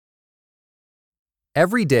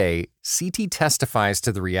Every day, CT testifies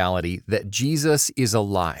to the reality that Jesus is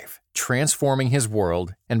alive, transforming his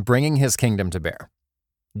world and bringing his kingdom to bear.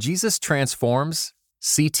 Jesus transforms,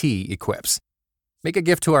 CT equips. Make a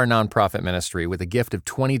gift to our nonprofit ministry with a gift of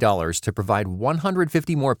 $20 to provide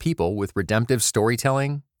 150 more people with redemptive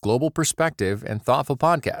storytelling, global perspective, and thoughtful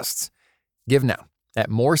podcasts. Give now at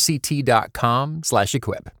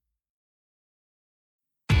morect.com/equip.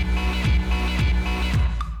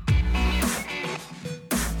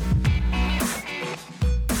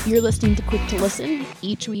 You're listening to Quick to Listen.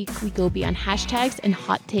 Each week, we go beyond hashtags and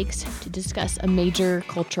hot takes to discuss a major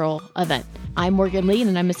cultural event. I'm Morgan Lee,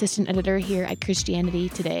 and I'm assistant editor here at Christianity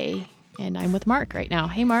Today. And I'm with Mark right now.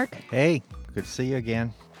 Hey, Mark. Hey, good to see you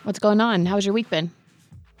again. What's going on? How's your week been?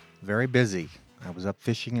 Very busy. I was up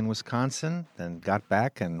fishing in Wisconsin, then got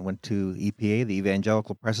back and went to EPA, the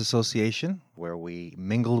Evangelical Press Association, where we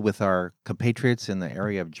mingled with our compatriots in the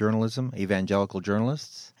area of journalism, evangelical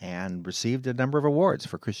journalists, and received a number of awards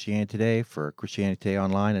for Christianity Today, for Christianity Today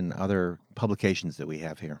Online, and other publications that we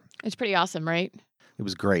have here. It's pretty awesome, right? It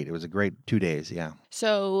was great. It was a great 2 days, yeah.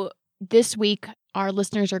 So this week, our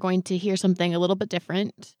listeners are going to hear something a little bit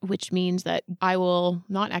different, which means that I will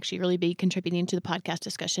not actually really be contributing to the podcast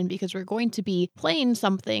discussion because we're going to be playing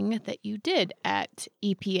something that you did at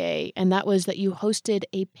EPA, and that was that you hosted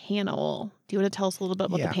a panel. Do you want to tell us a little bit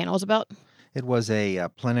what the panel is about? It was a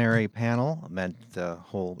plenary panel. It meant the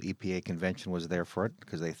whole EPA convention was there for it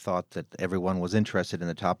because they thought that everyone was interested in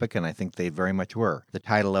the topic, and I think they very much were. The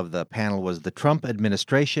title of the panel was The Trump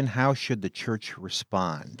Administration, How Should the Church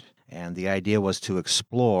Respond? And the idea was to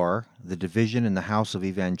explore the division in the House of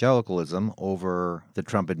Evangelicalism over the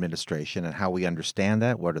Trump administration and how we understand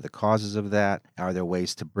that. What are the causes of that? Are there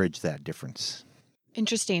ways to bridge that difference?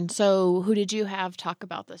 Interesting. So who did you have talk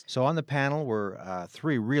about this? So on the panel were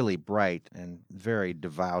three really bright and very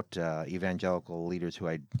devout evangelical leaders who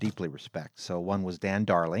I deeply respect. So one was Dan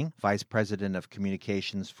Darling, Vice President of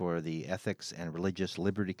Communications for the Ethics and Religious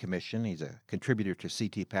Liberty Commission. He's a contributor to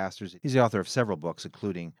CT Pastors. He's the author of several books,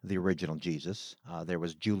 including The Original Jesus. There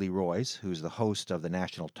was Julie Roys, who's the host of the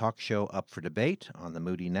national talk show Up for Debate on the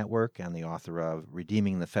Moody Network and the author of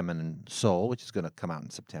Redeeming the Feminine Soul, which is going to come out in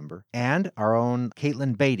September. And our own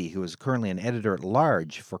Caitlin Beatty, who is currently an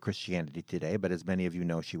editor-at-large for Christianity Today, but as many of you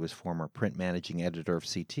know, she was former print managing editor of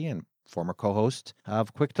CT and former co-host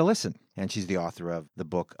of Quick to Listen. And she's the author of the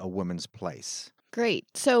book A Woman's Place. Great.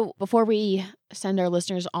 So before we send our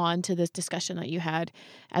listeners on to this discussion that you had,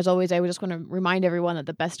 as always, I would just want to remind everyone that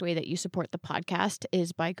the best way that you support the podcast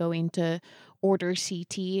is by going to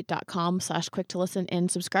orderct.com/quick-to-listen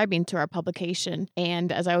and subscribing to our publication.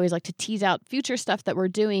 And as I always like to tease out future stuff that we're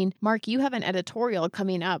doing, Mark, you have an editorial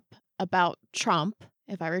coming up about Trump,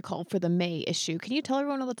 if I recall, for the May issue. Can you tell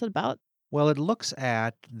everyone what it's about? Well, it looks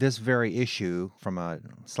at this very issue from a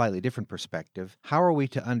slightly different perspective. How are we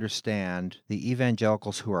to understand the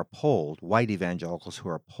evangelicals who are polled, white evangelicals who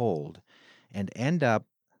are polled, and end up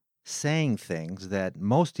saying things that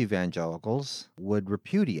most evangelicals would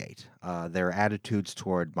repudiate? Their attitudes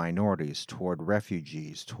toward minorities, toward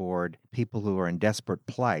refugees, toward people who are in desperate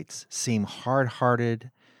plights seem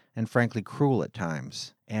hard-hearted and frankly cruel at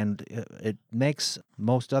times. And it makes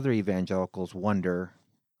most other evangelicals wonder,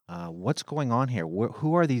 what's going on here?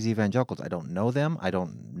 Who are these evangelicals? I don't know them. I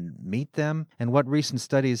don't meet them. And what recent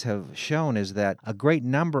studies have shown is that a great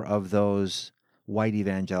number of those white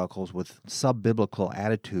evangelicals with sub-biblical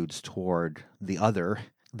attitudes toward the other,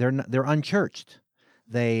 they're unchurched.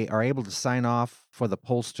 They are able to sign off for the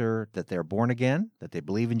pollster that they're born again, that they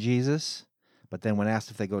believe in Jesus. But then when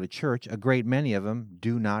asked if they go to church, a great many of them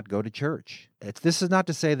do not go to church. This is not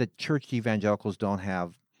to say that church evangelicals don't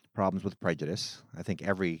have problems with prejudice. I think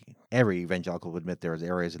every evangelical would admit there's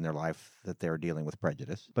areas in their life that they're dealing with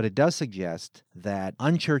prejudice. But it does suggest that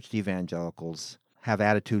unchurched evangelicals have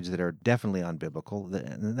attitudes that are definitely unbiblical.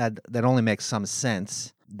 That only makes some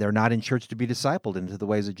sense. They're not in church to be discipled into the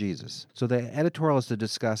ways of Jesus. So the editorial is to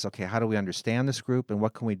discuss, okay, how do we understand this group and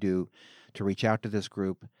what can we do to reach out to this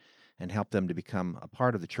group and help them to become a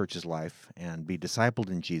part of the church's life and be discipled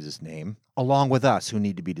in Jesus' name, along with us who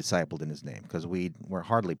need to be discipled in his name, because we're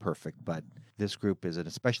hardly perfect, but this group is an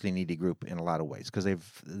especially needy group in a lot of ways, because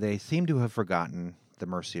they seem to have forgotten the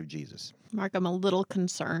mercy of Jesus. Mark, I'm a little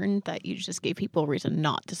concerned that you just gave people a reason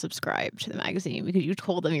not to subscribe to the magazine because you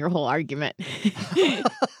told them your whole argument.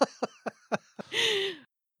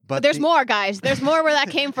 But there's more, guys. There's more where that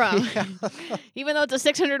came from. Yeah. Even though it's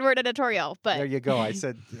a 600-word editorial. But there you go. I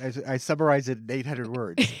summarized it in 800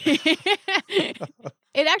 words.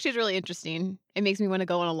 It actually is really interesting. It makes me want to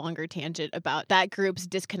go on a longer tangent about that group's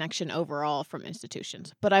disconnection overall from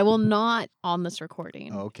institutions. But I will not on this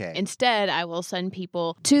recording. Okay. Instead, I will send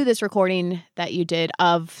people to this recording that you did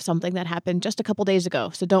of something that happened just a couple days ago.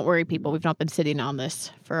 So don't worry, people. We've not been sitting on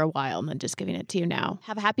this for a while and then just giving it to you now.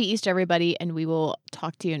 Have a happy Easter, everybody, and we will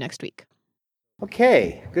talk to you next week.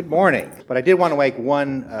 Okay, good morning. But I did want to make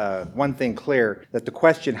one thing clear, that the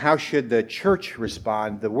question, how should the church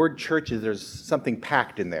respond? The word church, there's something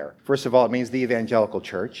packed in there. First of all, it means the evangelical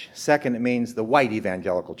church. Second, it means the white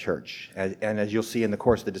evangelical church. And as you'll see in the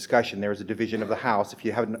course of the discussion, there is a division of the House, if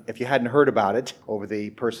you hadn't heard about it, over the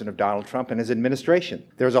person of Donald Trump and his administration.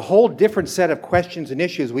 There's a whole different set of questions and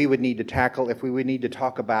issues we would need to tackle if we would need to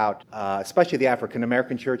talk about, especially the African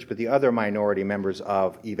American church, but the other minority members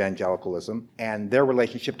of evangelicalism, and their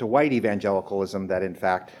relationship to white evangelicalism that in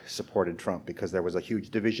fact supported Trump, because there was a huge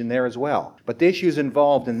division there as well. But the issues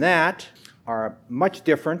involved in that are much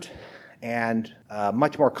different and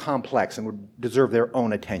much more complex and would deserve their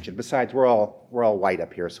own attention. Besides, we're all white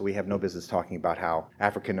up here, so we have no business talking about how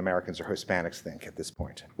African Americans or Hispanics think at this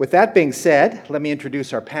point. With that being said, let me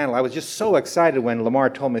introduce our panel. I was just so excited when Lamar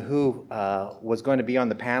told me who was going to be on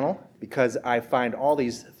the panel, because I find all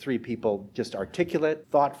these three people just articulate,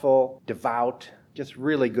 thoughtful, devout, just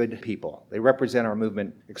really good people. They represent our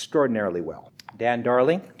movement extraordinarily well. Dan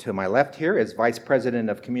Darling, to my left here, is Vice President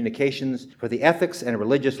of Communications for the Ethics and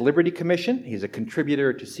Religious Liberty Commission. He's a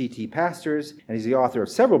contributor to CT Pastors, and he's the author of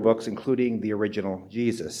several books, including The Original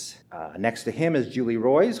Jesus. Next to him is Julie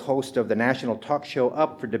Roys, host of the national talk show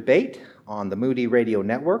Up for Debate on the Moody Radio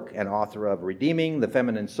Network, and author of Redeeming the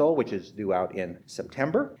Feminine Soul, which is due out in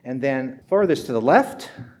September. And then furthest to the left,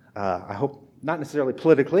 I hope not necessarily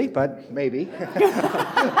politically, but maybe,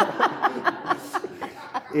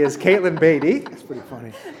 is Caitlin Beatty. That's pretty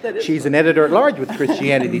funny. She's an editor-at-large with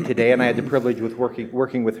Christianity Today, and I had the privilege of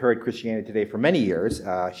working with her at Christianity Today for many years.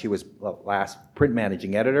 She was last print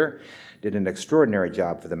managing editor, did an extraordinary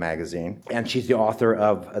job for the magazine, and she's the author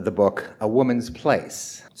of the book, A Woman's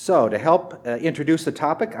Place. So to help introduce the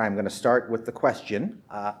topic, I'm going to start with the question,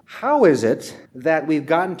 how is it that we've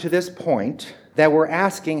gotten to this point that we're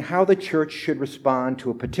asking how the church should respond to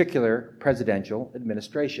a particular presidential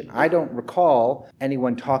administration? I don't recall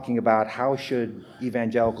anyone talking about how should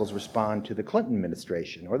evangelicals respond to the Clinton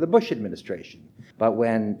administration or the Bush administration. But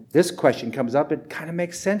when this question comes up, it kind of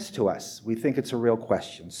makes sense to us. We think it's a real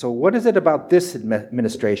question. So what is it about this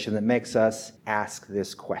administration that makes us ask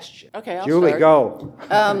this question? Okay, I'll Julie, start.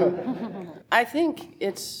 go. I think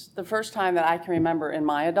it's the first time that I can remember in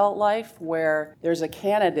my adult life where there's a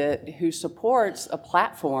candidate who supports a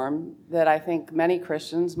platform that I think many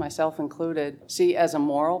Christians, myself included, see as a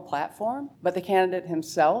moral platform, but the candidate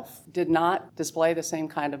himself did not display the same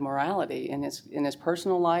kind of morality in his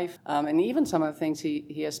personal life, and even some of the things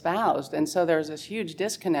he espoused. And so there's this huge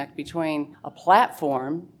disconnect between a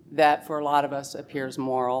platform that for a lot of us appears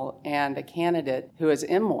moral, and a candidate who is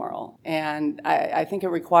immoral. And I think it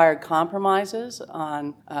required compromises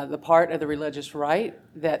on the part of the religious right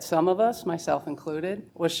that some of us, myself included,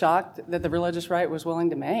 was shocked that the religious right was willing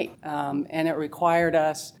to make. And it required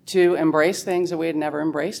us to embrace things that we had never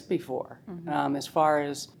embraced before, as far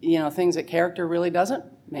as, things that character really doesn't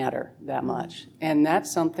matter that much. And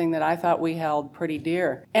that's something that I thought we held pretty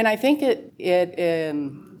dear. And I think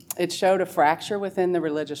it showed a fracture within the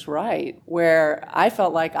religious right, where I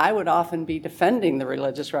felt like I would often be defending the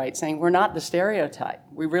religious right, saying we're not the stereotype.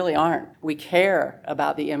 We really aren't. We care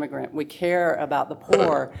about the immigrant. We care about the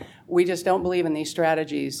poor. We just don't believe in these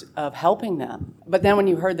strategies of helping them. But then when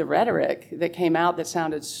you heard the rhetoric that came out that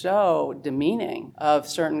sounded so demeaning of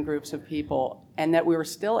certain groups of people, and that we were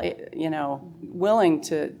still, willing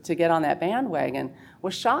to get on that bandwagon,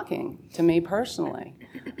 was shocking to me personally.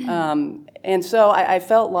 And so I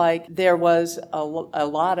felt like there was a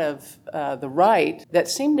lot of the right that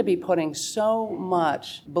seemed to be putting so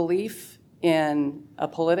much belief in a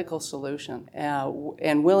political solution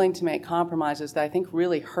and willing to make compromises that I think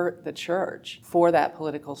really hurt the church for that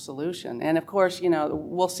political solution. And of course,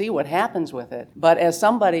 we'll see what happens with it. But as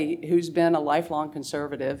somebody who's been a lifelong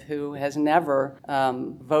conservative who has never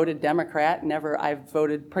voted Democrat, I've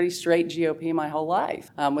voted pretty straight GOP my whole life,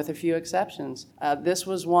 with a few exceptions. This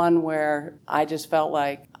was one where I just felt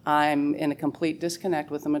like I'm in a complete disconnect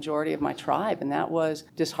with the majority of my tribe, and that was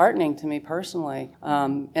disheartening to me personally,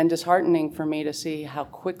 and disheartening for me to see how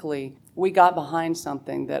quickly we got behind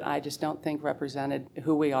something that I just don't think represented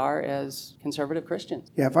who we are as conservative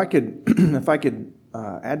Christians. Yeah, if I could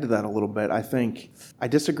add to that a little bit, I think I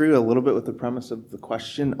disagree a little bit with the premise of the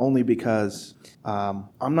question, only because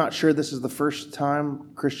I'm not sure this is the first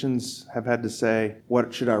time Christians have had to say,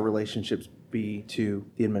 what should our relationships be to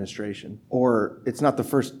the administration. Or it's not the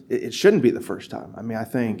first, it shouldn't be the first time. I mean, I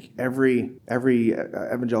think every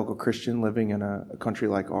evangelical Christian living in a country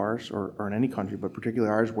like ours, or in any country, but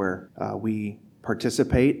particularly ours, where we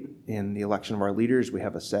participate in the election of our leaders. We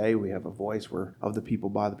have a say, we have a voice. We're of the people,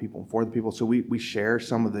 by the people, and for the people. So we share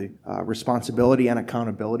some of the responsibility and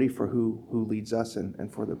accountability for who leads us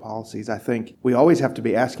and for the policies. I think we always have to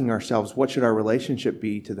be asking ourselves, what should our relationship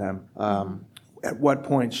be to them? At what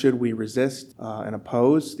point should we resist and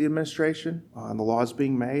oppose the administration and the laws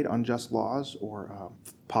being made, unjust laws or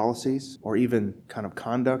policies, or even kind of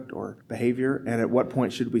conduct or behavior? And at what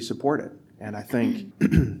point should we support it? And I think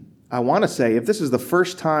I want to say, if this is the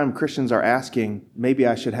first time Christians are asking, maybe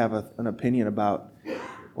I should have an opinion about,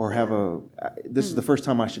 or this is the first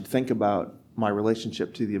time I should think about my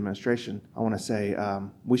relationship to the administration, I want to say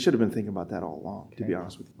we should have been thinking about that all along, to be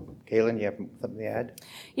honest with you. Kaylin, you have something to add?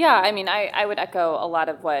 Yeah, I mean, I would echo a lot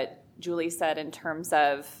of what Julie said in terms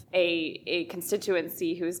of a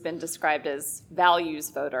constituency who's been described as values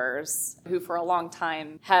voters, who for a long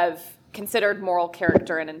time have considered moral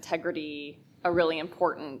character and integrity a really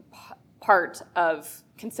important part of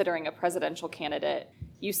considering a presidential candidate.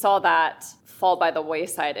 You saw that fall by the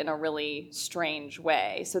wayside in a really strange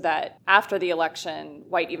way, so that after the election,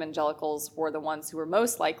 white evangelicals were the ones who were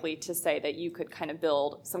most likely to say that you could kind of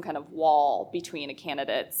build some kind of wall between a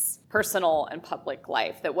candidate's personal and public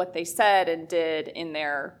life, that what they said and did in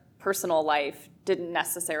their personal life didn't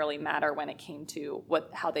necessarily matter when it came to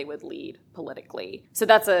how they would lead politically. So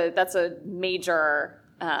that's a major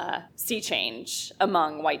sea change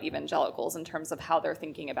among white evangelicals in terms of how they're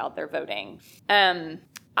thinking about their voting.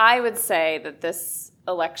 I would say that this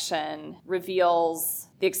election reveals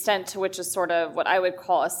the extent to which a sort of what I would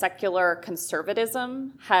call a secular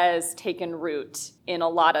conservatism has taken root in a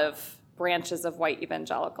lot of branches of white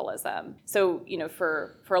evangelicalism. So,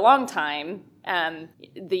 for a long time,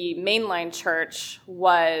 the mainline church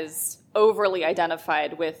was overly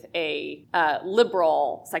identified with a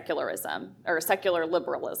liberal secularism or secular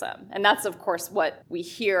liberalism. And that's, of course, what we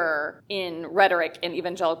hear in rhetoric in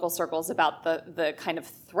evangelical circles about the kind of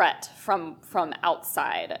threat from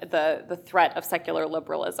outside, the threat of secular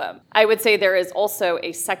liberalism. I would say there is also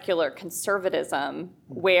a secular conservatism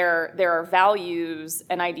where there are values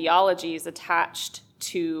and ideologies attached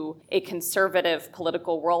to a conservative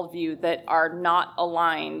political worldview that are not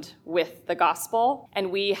aligned with the gospel. And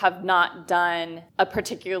we have not done a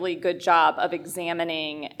particularly good job of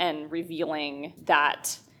examining and revealing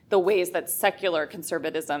the ways that secular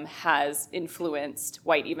conservatism has influenced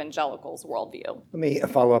white evangelicals' worldview. Let me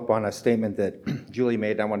follow up on a statement that Julie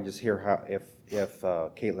made. I want to just hear how if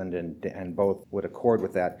Caitlin and both would accord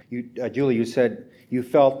with that. Julie, you said you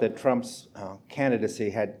felt that Trump's candidacy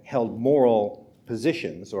had held moral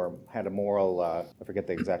positions or had a moral, I forget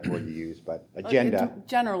the exact word you used, but agenda.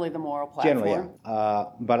 Generally the moral platform. Generally, yeah.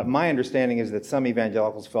 But my understanding is that some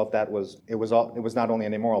evangelicals felt that it was not only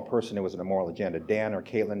an immoral person, it was an immoral agenda. Dan or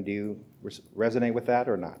Caitlin, do you resonate with that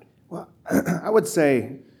or not? Well, I would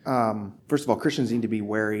say, first of all, Christians need to be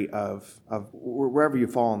wary of wherever you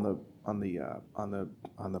fall on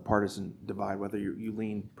the partisan divide, whether you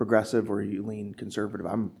lean progressive or you lean conservative.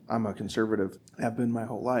 I'm a conservative, have been my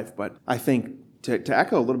whole life, but I think to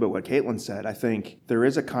echo a little bit what Caitlin said, I think there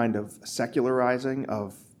is a kind of secularizing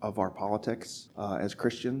of our politics as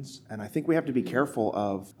Christians, and I think we have to be careful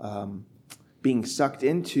of being sucked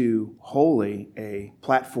into wholly a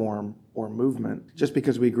platform or movement just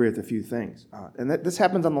because we agree with a few things. And this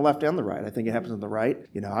happens on the left and the right. I think it happens on the right.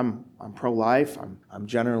 I'm pro-life. I'm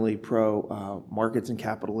generally pro-markets and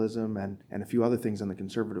capitalism and a few other things on the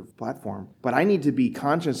conservative platform. But I need to be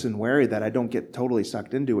conscious and wary that I don't get totally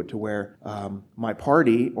sucked into it to where my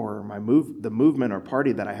party or the movement or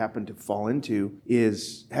party that I happen to fall into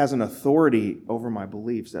has an authority over my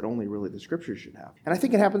beliefs that only really the scriptures should have. And I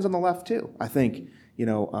think it happens on the left too. I think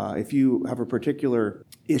if you have a particular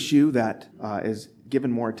issue that is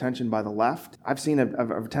given more attention by the left, I've seen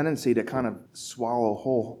a tendency to kind of swallow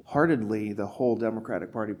wholeheartedly the whole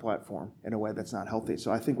Democratic Party platform in a way that's not healthy.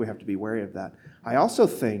 So I think we have to be wary of that. I also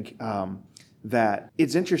think that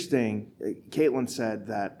it's interesting. Caitlin said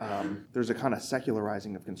that there's a kind of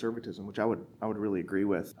secularizing of conservatism, which I would really agree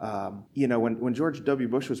with. When George W.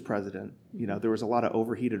 Bush was president, there was a lot of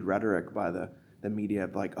overheated rhetoric by the media,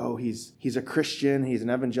 like, oh, he's a Christian, he's an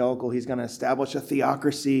evangelical, he's going to establish a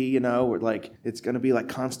theocracy, or like it's going to be like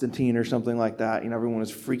Constantine or something like that. Everyone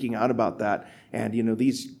was freaking out about that. And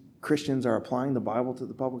these Christians are applying the Bible to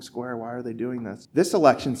the public square. Why are they doing this? This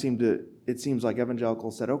election it seems like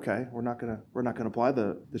evangelicals said, okay, we're not gonna apply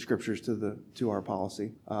the scriptures to our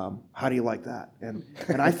policy. How do you like that? And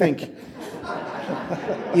I think,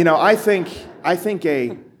 I think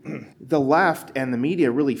the left and the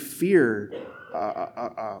media really fear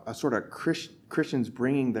a sort of Christians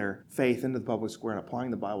bringing their faith into the public square and applying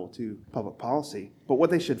the Bible to public policy. But what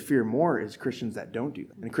they should fear more is Christians that don't do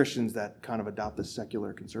that, and Christians that kind of adopt this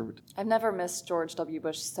secular conservatism. I've never missed George W.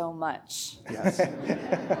 Bush so much. Yes.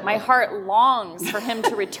 My heart longs for him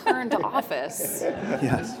to return to office.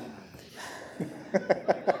 Yes.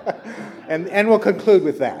 And we'll conclude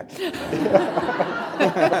with that.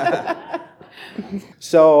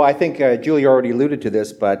 So I think Julie already alluded to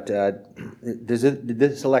this, but did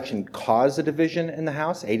this election cause a division in the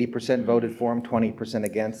House? 80% voted for him, 20%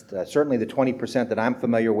 against. Certainly the 20% that I'm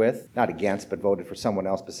familiar with, not against, but voted for someone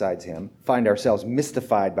else besides him, find ourselves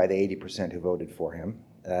mystified by the 80% who voted for him.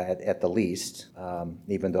 At the least,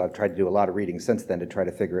 even though I've tried to do a lot of reading since then to try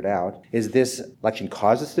to figure it out. Is this election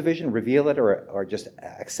cause this division, reveal it, or just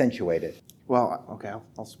accentuate it? Well, okay,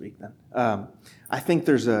 I'll speak then.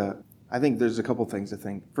 I think there's a couple things to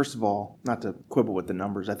think. First of all, not to quibble with the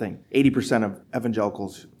numbers, I think 80% of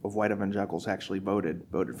white evangelicals actually voted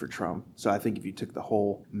for Trump. So I think if you took the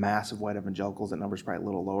whole mass of white evangelicals, that number's probably a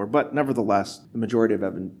little lower. But nevertheless, the majority of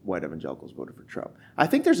white evangelicals voted for Trump. I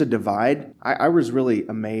think there's a divide. I was really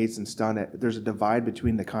amazed and stunned there's a divide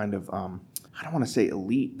between the kind of, I don't want to say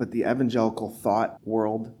elite, but the evangelical thought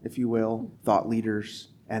world, if you will, thought leaders,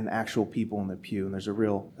 and actual people in the pew. And there's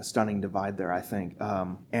a stunning divide there, I think.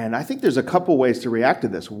 And I think there's a couple ways to react to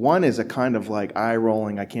this. One is a kind of like eye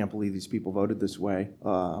rolling, I can't believe these people voted this way,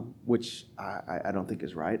 which I don't think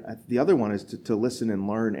is right. The other one is to listen and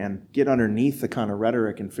learn and get underneath the kind of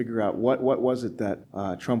rhetoric and figure out what was it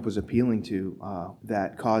that Trump was appealing to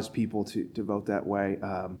that caused people to vote that way,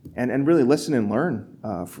 and really listen and learn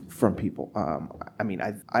from people.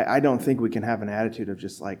 I don't think we can have an attitude of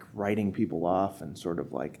just like writing people off and sort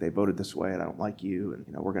of like they voted this way and I don't like you and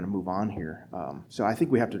we're going to move on here. So I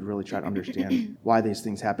think we have to really try to understand why these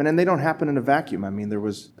things happen, and they don't happen in a vacuum. I mean, there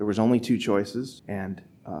was only two choices, and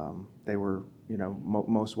they were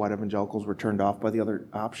most white evangelicals were turned off by the other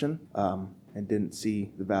option. And didn't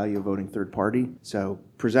see the value of voting third party. So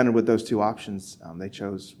presented with those two options, they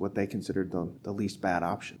chose what they considered the least bad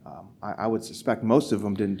option. I would suspect most of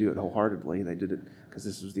them didn't do it wholeheartedly. They did it because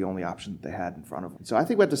this was the only option that they had in front of them. So I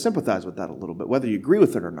think we have to sympathize with that a little bit. Whether you agree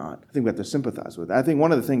with it or not, I think we have to sympathize with it. I think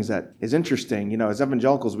one of the things that is interesting, as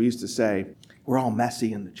evangelicals, we used to say, we're all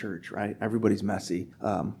messy in the church, right? Everybody's messy.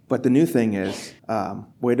 But the new thing is,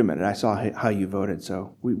 wait a minute, I saw how you voted,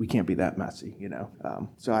 so we can't be that messy,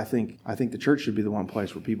 So I think the church should be the one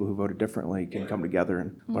place where people who voted differently can come together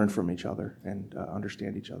and learn from each other and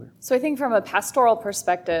understand each other. So I think from a pastoral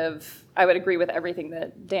perspective, I would agree with everything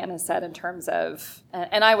that Dan has said in terms of,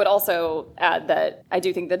 and I would also add that I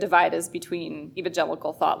do think the divide is between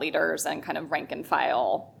evangelical thought leaders and kind of rank and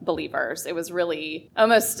file believers. It was really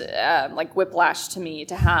almost like whiplash to me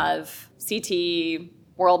to have CT,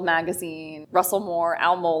 World Magazine, Russell Moore,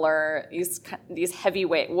 Al Mohler, these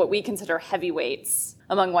heavyweight, what we consider heavyweights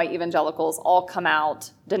among white evangelicals, all come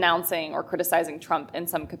out denouncing or criticizing Trump in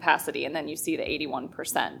some capacity, and then you see the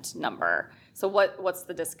 81% number. So what's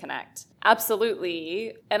the disconnect?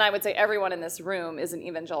 Absolutely, and I would say everyone in this room is an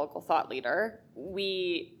evangelical thought leader.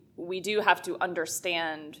 We do have to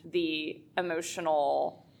understand the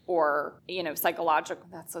emotional or, psychological,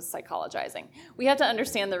 that's so psychologizing. We have to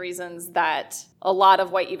understand the reasons that a lot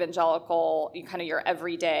of white evangelical, kind of your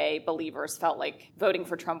everyday believers felt like voting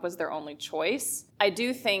for Trump was their only choice. I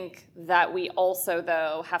do think that we also,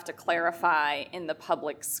 though, have to clarify in the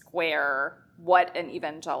public square what an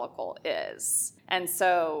evangelical is. And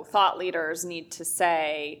so thought leaders need to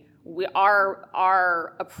say,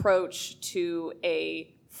 our approach to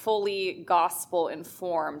a fully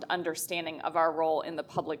gospel-informed understanding of our role in the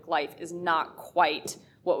public life is not quite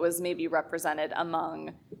what was maybe represented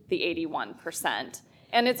among the 81%.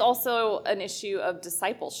 And it's also an issue of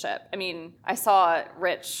discipleship. I mean, I saw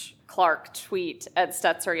Rich Clark tweet at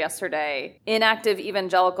Stetzer yesterday, inactive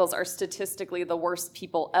evangelicals are statistically the worst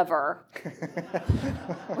people ever,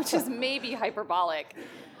 which is maybe hyperbolic.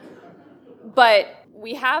 But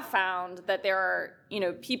we have found that there are,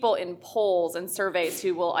 people in polls and surveys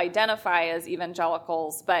who will identify as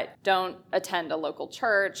evangelicals but don't attend a local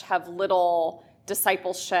church, have little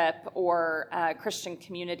discipleship or Christian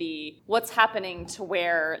community, what's happening to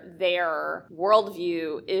where their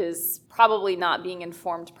worldview is probably not being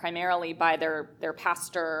informed primarily by their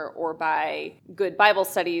pastor or by good Bible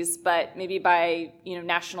studies, but maybe by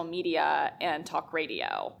national media and talk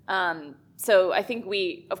radio. So I think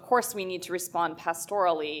of course we need to respond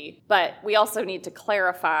pastorally, but we also need to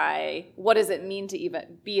clarify what does it mean to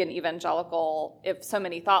even be an evangelical if so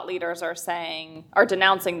many thought leaders are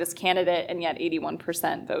denouncing this candidate and yet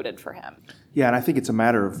 81% voted for him. Yeah, and I think it's a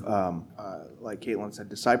matter of, like Caitlin said,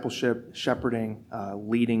 discipleship, shepherding,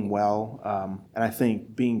 leading well, and I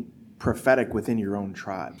think being prophetic within your own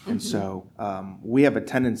tribe. And so we have a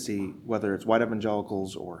tendency, whether it's white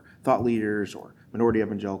evangelicals or thought leaders or minority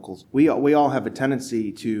evangelicals, we all have a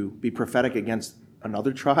tendency to be prophetic against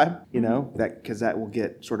another tribe, because that will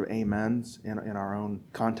get sort of amens in our own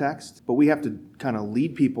context. But we have to kind of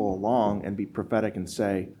lead people along and be prophetic and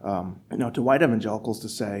say, to white evangelicals to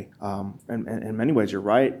say, and in many ways you're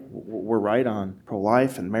right, we're right on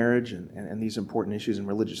pro-life and marriage and these important issues and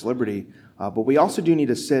religious liberty. But we also do need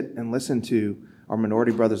to sit and listen to our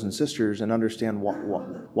minority brothers and sisters and understand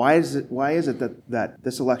why is it that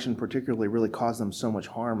this election particularly really caused them so much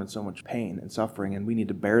harm and so much pain and suffering, and we need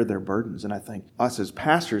to bear their burdens. And I think us as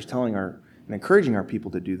pastors and encouraging our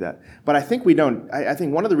people to do that. But I think we don't. I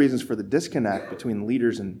think one of the reasons for the disconnect between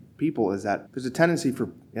leaders and people is that there's a tendency for,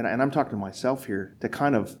 and I'm talking to myself here, to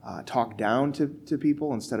kind of talk down to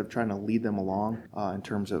people instead of trying to lead them along in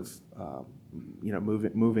terms of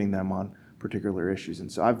moving them on particular issues.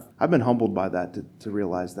 And so I've been humbled by that to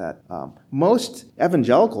realize that most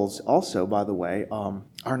evangelicals also, by the way,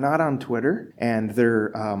 are not on Twitter, and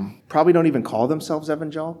they're probably don't even call themselves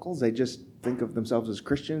evangelicals. They just think of themselves as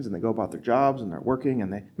Christians, and they go about their jobs and they're working,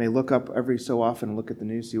 and they may look up every so often and look at the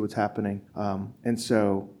news, see what's happening. And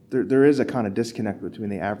so there is a kind of disconnect between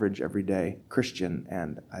the average everyday Christian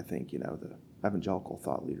and I think the evangelical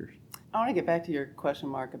thought leaders. I want to get back to your question,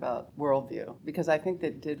 Mark, about worldview, because I think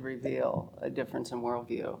that did reveal a difference in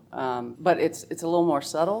worldview. But it's a little more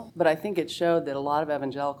subtle, but I think it showed that a lot of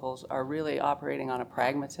evangelicals are really operating on a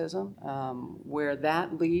pragmatism, where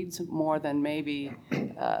that leads more than maybe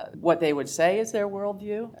what they would say is their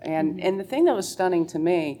worldview. And the thing that was stunning to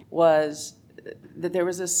me was that there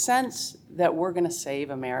was a sense that we're going to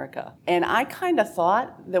save America. And I kind of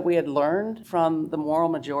thought that we had learned from the moral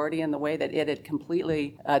majority in the way that it had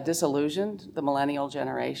completely disillusioned the millennial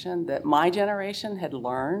generation, that my generation had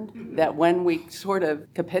learned that when we sort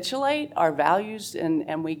of capitulate our values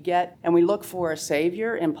and we look for a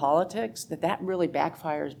savior in politics, that really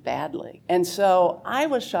backfires badly. And so I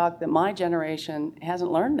was shocked that my generation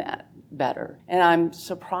hasn't learned that better. And I'm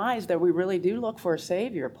surprised that we really do look for a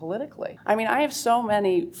savior politically. I mean, I have so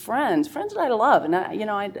many friends that I love, and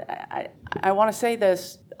I want to say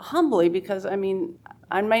this humbly because, I mean,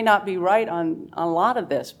 I may not be right on a lot of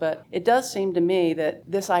this, but it does seem to me that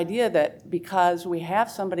this idea that because we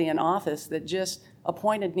have somebody in office that just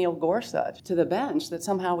appointed Neil Gorsuch to the bench, that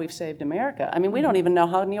somehow we've saved America. I mean, we don't even know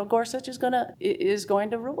how Neil Gorsuch is going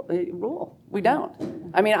to rule. We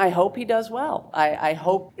don't. I mean, I hope he does well. I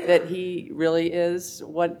hope that he really is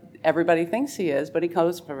what everybody thinks he is, but he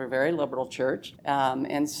comes from a very liberal church.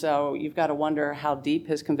 And so you've got to wonder how deep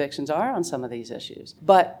his convictions are on some of these issues.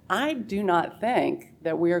 But I do not think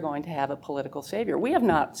that we are going to have a political savior. We have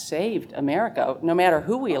not saved America, no matter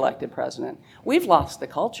who we elected president. We've lost the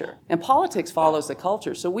culture, and politics follows the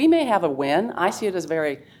culture. So we may have a win. I see it as a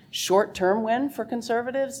very short-term win for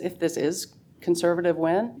conservatives, if this is conservative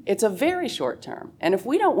win. It's a very short term. And if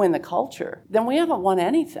we don't win the culture, then we haven't won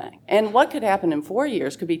anything. And what could happen in 4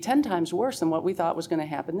 years could be 10 times worse than what we thought was going to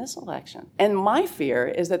happen this election. And my fear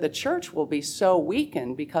is that the church will be so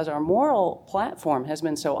weakened because our moral platform has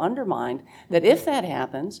been so undermined that if that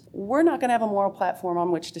happens, we're not going to have a moral platform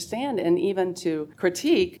on which to stand and even to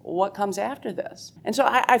critique what comes after this. And so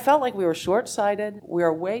I felt like we were short-sighted, we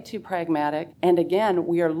are way too pragmatic, and again,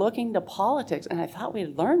 we are looking to politics, and I thought we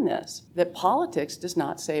had learned this, that politics does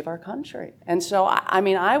not save our country. And so,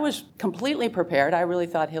 I was completely prepared. I really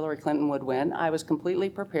thought Hillary Clinton would win. I was completely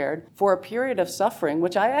prepared for a period of suffering,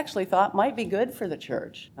 which I actually thought might be good for the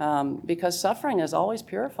church, because suffering is always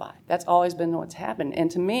purified. That's always been what's happened.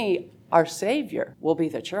 And to me, our Savior will be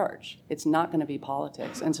the church. It's not going to be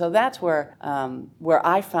politics. And so that's where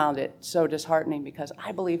I found it so disheartening, because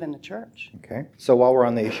I believe in the church. Okay. So while we're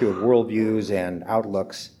on the issue of worldviews and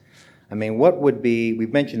outlooks, I mean, what would be,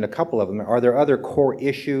 we've mentioned a couple of them, are there other core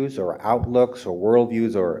issues or outlooks or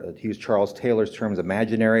worldviews, or to use Charles Taylor's terms,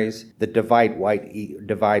 imaginaries, that divide white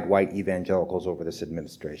evangelicals over this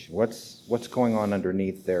administration? What's going on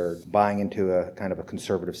underneath their buying into a kind of a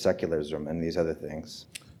conservative secularism and these other things?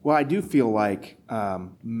 Well, I do feel like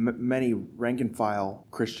many rank-and-file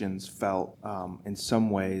Christians felt, in some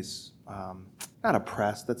ways, not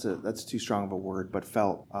oppressed, that's too strong of a word, but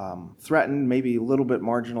felt threatened, maybe a little bit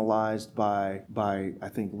marginalized by I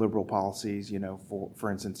think liberal policies.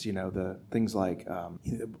 For instance, the things like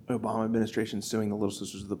the Obama administration suing the Little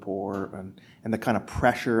Sisters of the Poor, and the kind of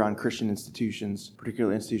pressure on Christian institutions,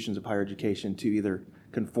 particularly institutions of higher education, to either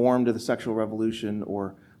conform to the sexual revolution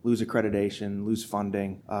or lose accreditation, lose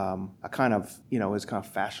funding. It's kind of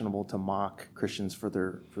fashionable to mock Christians for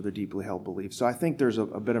their deeply held beliefs. So I think there's a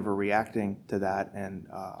bit of a reacting to that and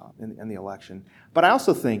in the election. But I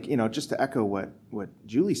also think, just to echo what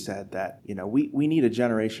Julie said, that we need a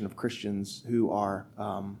generation of Christians who are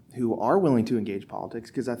willing to engage politics,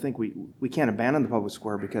 because I think we can't abandon the public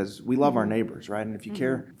square because we love our neighbors, right? And if you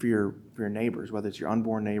care for your neighbors, whether it's your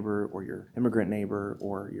unborn neighbor or your immigrant neighbor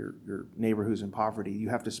or your neighbor who's in poverty, you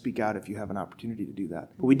have to speak out if you have an opportunity to do that.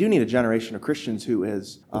 But we do need a generation of Christians who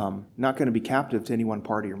is not going to be captive to any one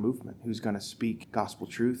party or movement, who's going to speak gospel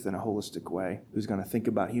truth in a holistic way, who's going to think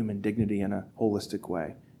about human dignity in a holistic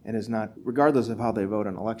way, and is not, regardless of how they vote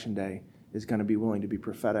on election day, is going to be willing to be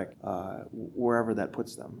prophetic wherever that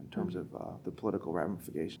puts them in terms of the political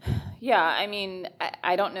ramifications. Yeah,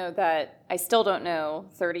 I don't know that, I still don't know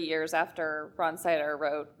 30 years after Ron Sider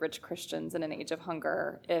wrote Rich Christians in an Age of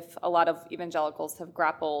Hunger, if a lot of evangelicals have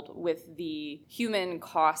grappled with the human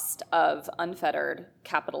cost of unfettered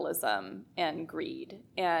capitalism and greed.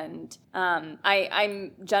 And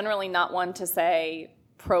I'm generally not one to say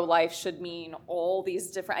pro-life should mean all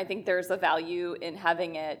these different, I think there's a value in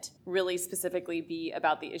having it really specifically be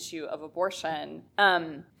about the issue of abortion.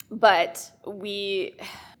 But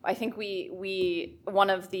I think one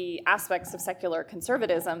of the aspects of secular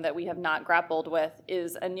conservatism that we have not grappled with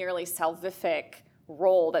is a nearly salvific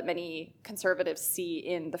role that many conservatives see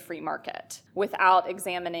in the free market without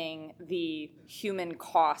examining the human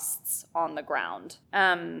costs on the ground.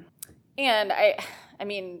 And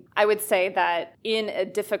I would say that in a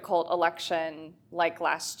difficult election like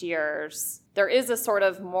last year's, there is a sort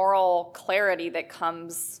of moral clarity that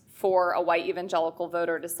comes for a white evangelical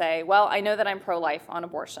voter to say, well, I know that I'm pro-life on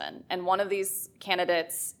abortion, and one of these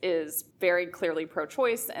candidates is very clearly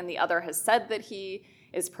pro-choice, and the other has said that he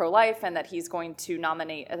is pro-life and that he's going to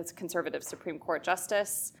nominate a conservative Supreme Court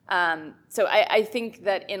justice. So I think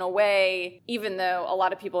that in a way, even though a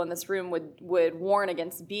lot of people in this room would warn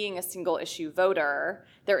against being a single issue voter,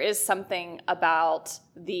 there is something about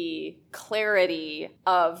the clarity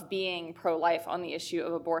of being pro-life on the issue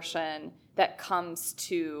of abortion that comes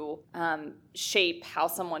to shape how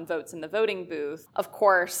someone votes in the voting booth. Of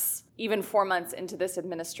course, even 4 months into this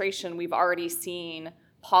administration, we've already seen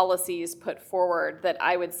policies put forward that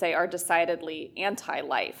I would say are decidedly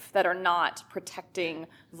anti-life, that are not protecting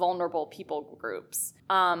vulnerable people groups.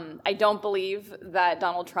 I don't believe that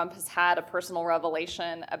Donald Trump has had a personal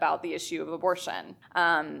revelation about the issue of abortion.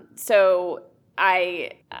 So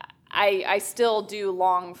I still do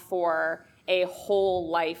long for a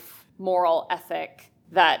whole life moral ethic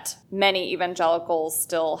that many evangelicals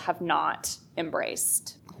still have not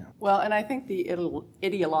embraced. Well, and I think the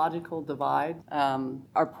ideological divide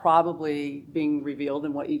are probably being revealed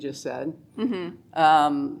in what you just said.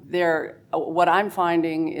 Mm-hmm. What I'm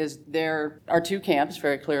finding is there are two camps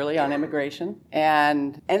very clearly on immigration,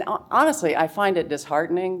 and honestly, I find it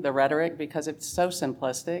disheartening, the rhetoric, because it's so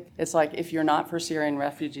simplistic. It's like, if you're not for Syrian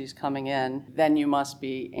refugees coming in, then you must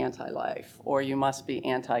be anti-life or you must be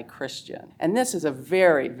anti-Christian, and this is a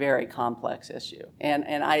very, very complex issue,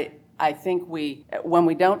 and I think when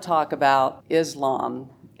we don't talk about Islam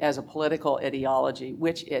as a political ideology,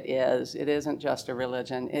 which it isn't just a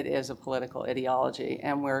religion, it is a political ideology,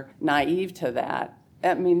 and we're naive to that.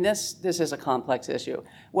 I mean, this is a complex issue.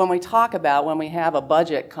 When we have a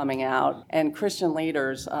budget coming out and Christian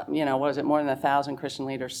leaders, more than 1,000 Christian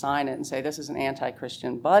leaders sign it and say this is an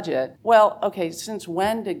anti-Christian budget. Well, okay, since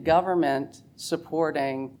when did government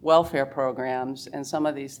supporting welfare programs and some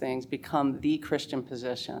of these things become the Christian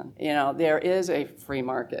position? There is a free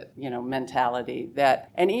market, mentality that,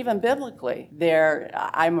 and even biblically,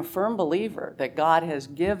 I'm a firm believer that God has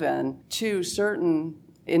given to certain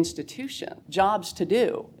institution jobs to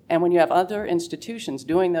do. And when you have other institutions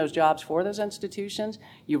doing those jobs for those institutions,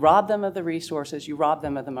 you rob them of the resources, you rob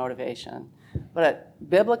them of the motivation. But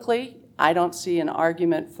biblically, I don't see an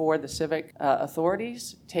argument for the civic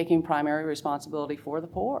authorities taking primary responsibility for the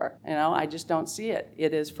poor. I just don't see it.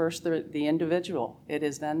 It is first the individual. It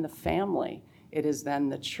is then the family. it is then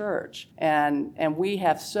the church. And we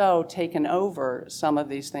have so taken over some of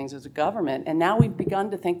these things as a government, and now we've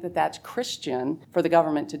begun to think that that's Christian for the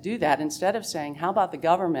government to do that, instead of saying, how about the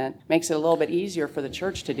government makes it a little bit easier for the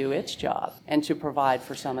church to do its job and to provide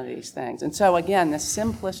for some of these things. And so again, this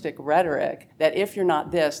simplistic rhetoric that if you're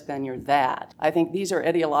not this, then you're that. I think these are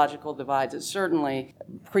ideological divides that certainly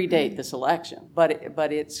predate this election, but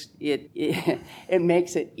it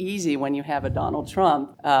makes it easy when you have a Donald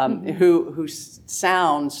Trump who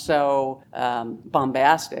sounds so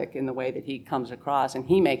bombastic in the way that he comes across, and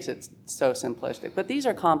he makes it so simplistic. But these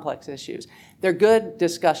are complex issues. They're good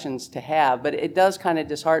discussions to have, but it does kind of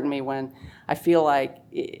dishearten me when I feel like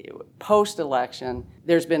post-election,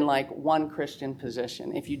 there's been like one Christian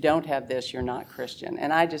position. If you don't have this, you're not Christian.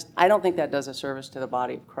 And I don't think that does a service to the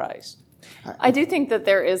body of Christ. I do think that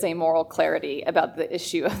there is a moral clarity about the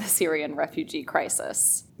issue of the Syrian refugee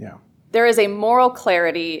crisis. Yeah. There is a moral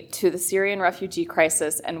clarity to the Syrian refugee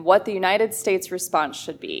crisis and what the United States response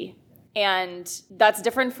should be. And that's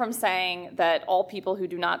different from saying that all people who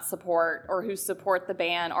do not support or who support the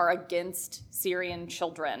ban are against Syrian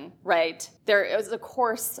children, right? There is, of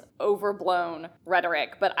course, overblown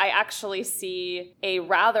rhetoric, but I actually see a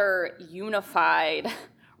rather unified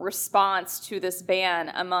response to this ban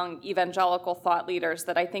among evangelical thought leaders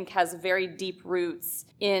that I think has very deep roots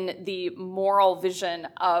in the moral vision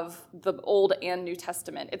of the Old and New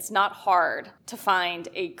Testament. It's not hard to find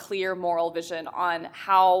a clear moral vision on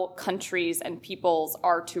how countries and peoples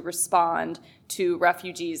are to respond to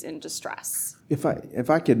refugees in distress. If I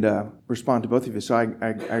could respond to both of you, so I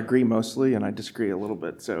agree mostly, and I disagree a little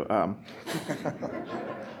bit. So.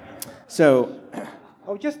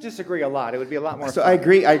 Oh, just disagree a lot. It would be a lot more So fun. I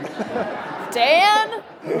agree. Dan?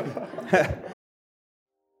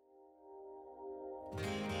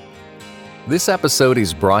 This episode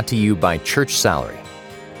is brought to you by Church Salary.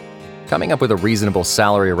 Coming up with a reasonable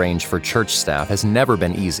salary range for church staff has never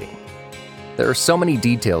been easy. There are so many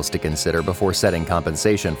details to consider before setting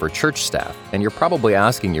compensation for church staff, and you're probably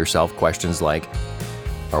asking yourself questions like,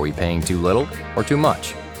 are we paying too little or too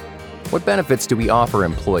much? What benefits do we offer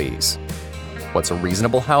employees? What's a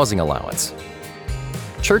reasonable housing allowance?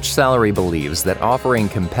 Church Salary believes that offering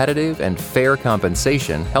competitive and fair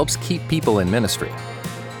compensation helps keep people in ministry.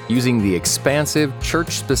 Using the expansive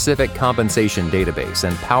church-specific compensation database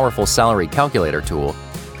and powerful salary calculator tool,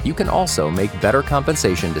 you can also make better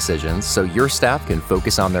compensation decisions so your staff can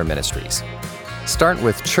focus on their ministries. Start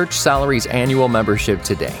with Church Salary's annual membership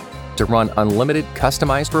today to run unlimited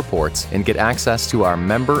customized reports and get access to our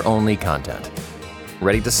member-only content.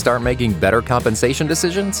 Ready to start making better compensation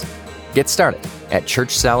decisions? Get started at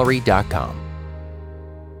churchsalary.com.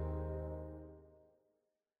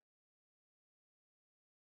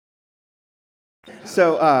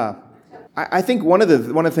 So I think one of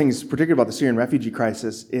the things, particularly about the Syrian refugee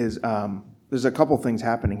crisis, is there's a couple things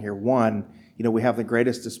happening here. One, we have the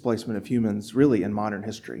greatest displacement of humans really in modern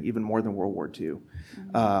history, even more than World War II.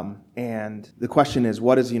 And the question is,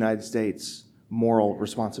 what is the United States' moral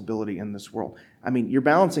responsibility in this world? I mean, you're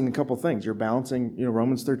balancing a couple things. You're balancing,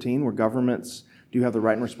 Romans 13, where governments do have the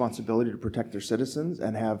right and responsibility to protect their citizens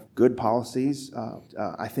and have good policies.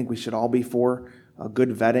 I think we should all be for a good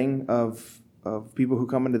vetting of people who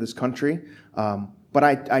come into this country. But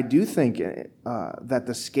I do think that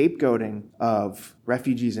the scapegoating of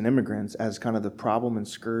refugees and immigrants as kind of the problem and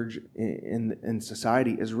scourge in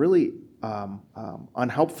society is really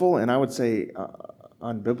unhelpful, and I would say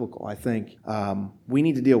unbiblical. I think we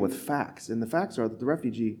need to deal with facts, and the facts are that the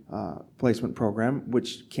refugee placement program,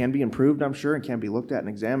 which can be improved, I'm sure, and can be looked at and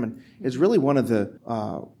examined, is really one of the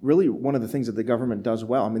things that the government does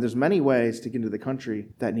well. I mean, there's many ways to get into the country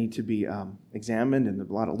that need to be examined, and a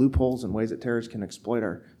lot of loopholes and ways that terrorists can exploit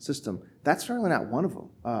our system. That's certainly not one of them.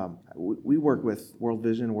 We work with World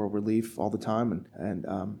Vision, World Relief all the time, and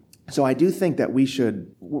so I do think that we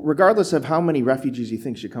should, regardless of how many refugees you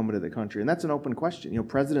think should come into the country, and that's an open question.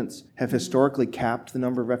 Presidents have historically capped the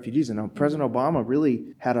number of refugees, and President Obama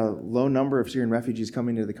really had a low number of Syrian refugees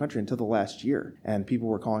coming into the country until the last year, and people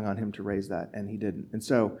were calling on him to raise that, and he didn't. And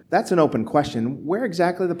so that's an open question. Where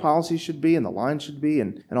exactly the policy should be and the line should be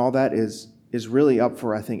and all that is really up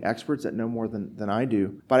for, I think, experts that know more than I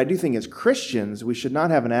do. But I do think as Christians, we should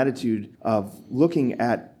not have an attitude of looking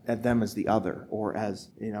at them as the other, or as,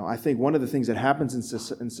 I think one of the things that happens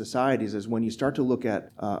in societies is when you start to look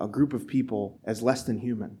at a group of people as less than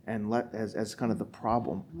human and as kind of the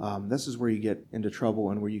problem, this is where you get into trouble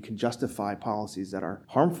and where you can justify policies that are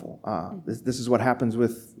harmful. This is what happens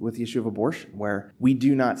with the issue of abortion, where we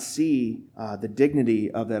do not see the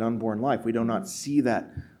dignity of that unborn life. We do not see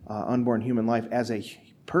that unborn human life as a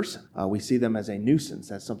person. We see them as a nuisance,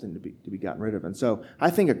 as something to be gotten rid of. And so I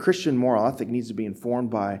think a Christian moral ethic needs to be informed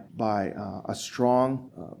by a strong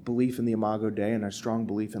belief in the Imago Dei and a strong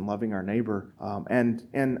belief in loving our neighbor,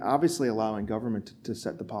 and obviously allowing government to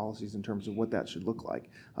set the policies in terms of what that should look like.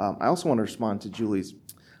 I also want to respond to Julie's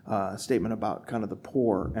statement about kind of the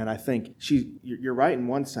poor, and I think you're right in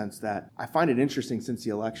one sense that I find it interesting since the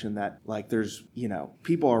election that like there's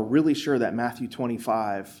people are really sure that Matthew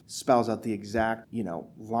 25 spells out the exact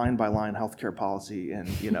line by line healthcare policy and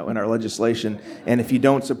in our legislation, and if you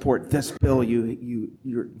don't support this bill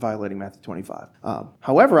you're violating Matthew 25.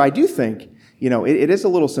 However, I do think it is a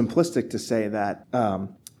little simplistic to say that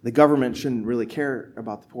the government shouldn't really care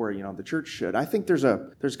about the poor, the church should. I think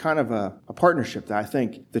there's kind of a partnership that I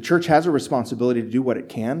think the church has a responsibility to do what it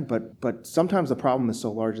can, but sometimes the problem is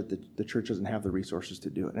so large that the church doesn't have the resources to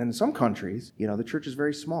do it. And in some countries, the church is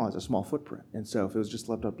very small, has a small footprint. And so if it was just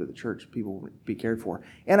left up to the church, people would be cared for.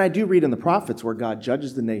 And I do read in the prophets where God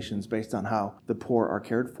judges the nations based on how the poor are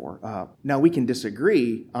cared for. Now we can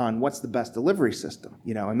disagree on what's the best delivery system,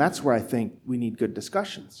 and that's where I think we need good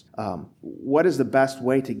discussions. What is the best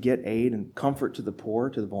way to get aid and comfort to the poor,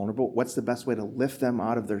 to the vulnerable? What's the best way to lift them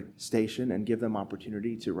out of their station and give them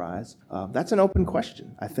opportunity to rise? That's an open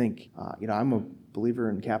question. I think, I'm a believer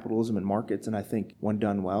in capitalism and markets, and I think when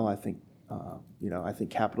done well, I think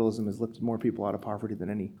capitalism has lifted more people out of poverty than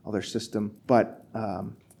any other system. But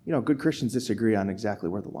good Christians disagree on exactly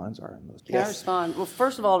where the lines are in those. Can I respond? Well,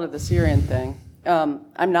 first of all, to the Syrian thing.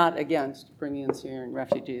 I'm not against bringing in Syrian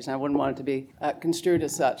refugees, and I wouldn't want it to be construed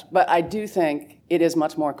as such. But I do think it is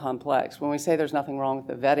much more complex. When we say there's nothing wrong with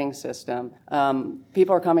the vetting system,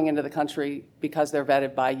 people are coming into the country because they're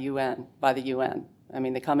vetted by the UN. I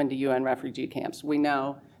mean, they come into UN refugee camps. We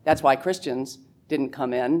know that's why Christians didn't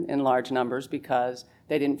come in large numbers, because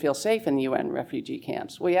they didn't feel safe in the UN refugee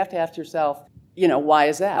camps. Well, you have to ask yourself, why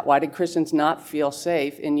is that? Why did Christians not feel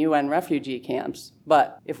safe in UN refugee camps?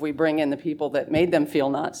 But if we bring in the people that made them feel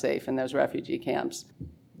not safe in those refugee camps,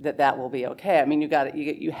 that will be okay. I mean,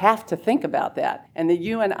 you have to think about that. And the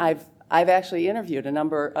UN, I've actually interviewed a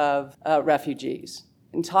number of refugees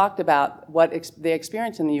and talked about what they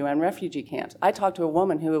experience in the UN refugee camps. I talked to a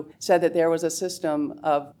woman who said that there was a system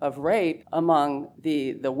of rape among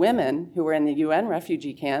the women who were in the UN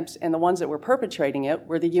refugee camps, and the ones that were perpetrating it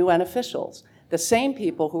were the UN officials, the same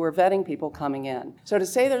people who were vetting people coming in. So to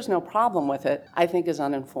say there's no problem with it, I think is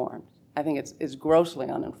uninformed. I think it's grossly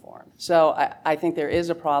uninformed. So I think there is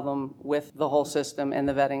a problem with the whole system and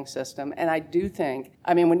the vetting system. And I do think,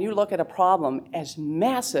 when you look at a problem as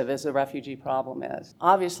massive as the refugee problem is,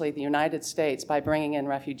 obviously the United States, by bringing in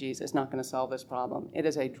refugees, is not going to solve this problem. It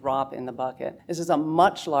is a drop in the bucket. This is a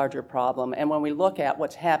much larger problem. And when we look at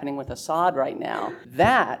what's happening with Assad right now,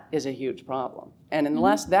 that is a huge problem. And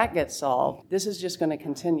unless that gets solved, this is just going to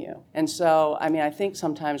continue. And so, I think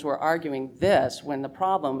sometimes we're arguing this when the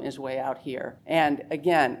problem is way out here. And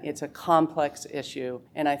again, it's a complex issue.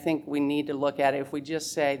 And I think we need to look at it. If we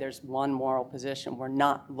just say there's one moral position, we're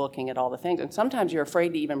not looking at all the things. And sometimes you're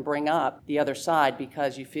afraid to even bring up the other side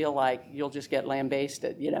because you feel like you'll just get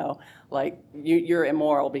lambasted, like you're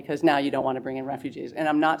immoral because now you don't want to bring in refugees. And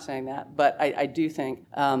I'm not saying that, but I do think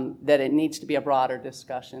that it needs to be a broader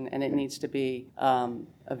discussion, and it needs to be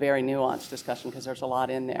a very nuanced discussion because there's a lot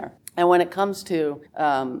in there. And when it comes to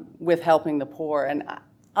with helping the poor, and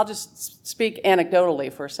I'll just speak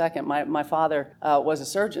anecdotally for a second. My father was a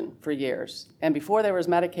surgeon for years, and before there was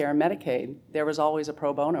Medicare and Medicaid, there was always a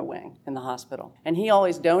pro bono wing in the hospital. And he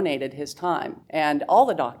always donated his time, and all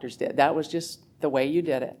the doctors did. That was just the way you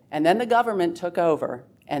did it. And then the government took over,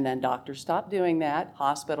 and then doctors stopped doing that,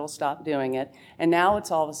 hospitals stopped doing it, and now it's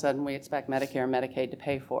all of a sudden we expect Medicare and Medicaid to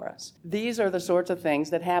pay for us. These are the sorts of things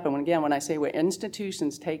that happen. When I say where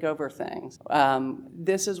institutions take over things,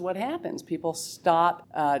 this is what happens. People stop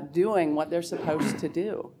doing what they're supposed to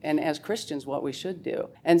do, and as Christians, what we should do.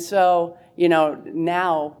 And so,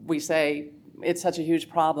 now we say, it's such a huge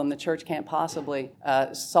problem, the church can't possibly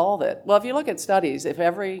solve it. Well, if you look at studies, if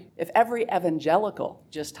every evangelical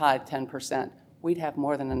just tithed 10%, we'd have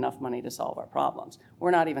more than enough money to solve our problems. We're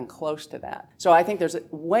not even close to that. So I think there's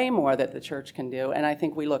way more that the church can do, and I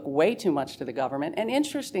think we look way too much to the government. And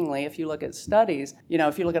interestingly, if you look at studies,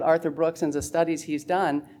 if you look at Arthur Brooks and the studies he's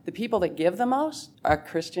done, the people that give the most are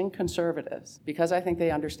Christian conservatives, because I think they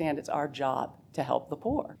understand it's our job to help the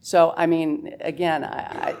poor. So, again,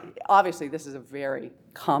 I obviously this is a very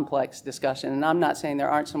complex discussion, and I'm not saying there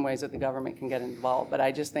aren't some ways that the government can get involved, but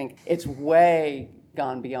I just think it's way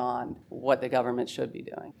gone beyond what the government should be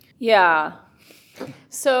doing. Yeah.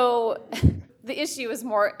 So the issue is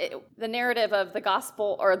more the narrative of the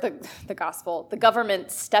gospel, or the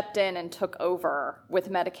government stepped in and took over with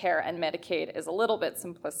Medicare and Medicaid is a little bit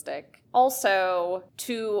simplistic. Also,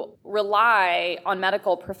 to rely on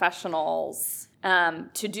medical professionals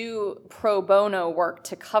to do pro bono work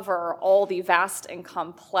to cover all the vast and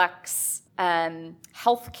complex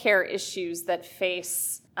healthcare issues that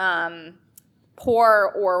face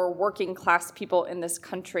poor or working class people in this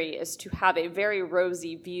country is to have a very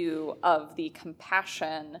rosy view of the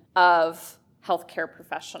compassion of healthcare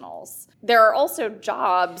professionals. There are also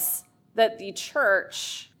jobs that the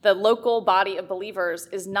church, the local body of believers,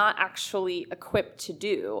 is not actually equipped to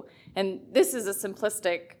do. And this is a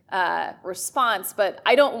simplistic response, but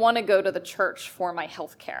I don't want to go to the church for my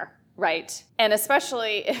healthcare, right? And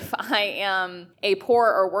especially if I am a poor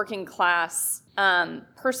or working class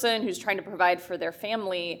person who's trying to provide for their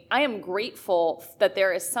family, I am grateful that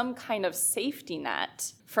there is some kind of safety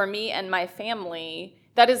net for me and my family.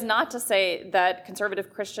 That is not to say that conservative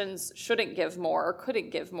Christians shouldn't give more or couldn't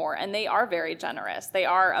give more, and they are very generous. They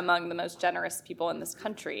are among the most generous people in this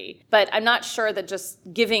country. But I'm not sure that just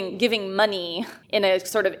giving money in a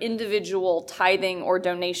sort of individual tithing or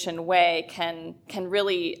donation way can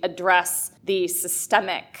really address the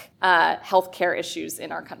systemic healthcare issues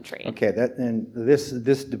in our country. Okay,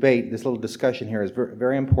 this debate, this little discussion here is very,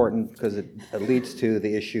 very important because it leads to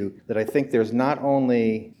the issue that I think there's not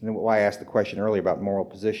only, and why I asked the question earlier about moral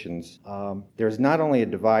positions, there's not only a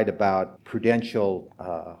divide about prudential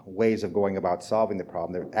ways of going about solving the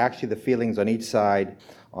problem, there actually the feelings on each side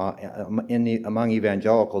among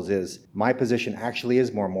evangelicals is my position actually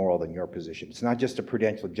is more moral than your position. It's not just a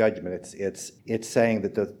prudential judgment, it's saying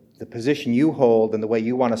that the position you hold and the way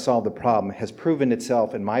you want to solve the problem has proven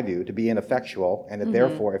itself, in my view, to be ineffectual, and that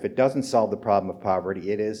therefore, if it doesn't solve the problem of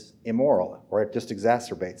poverty, it is immoral, or it just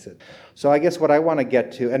exacerbates it. So I guess what I want to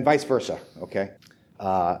get to, and vice versa, okay?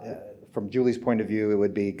 From Julie's point of view, it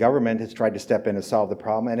would be government has tried to step in and solve the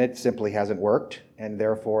problem, and it simply hasn't worked, and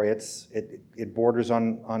therefore it borders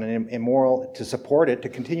on an immoral. To support it, to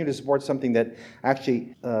continue to support something that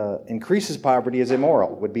actually increases poverty is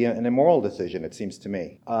immoral, would be an immoral decision, it seems to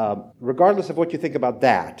me. Regardless of what you think about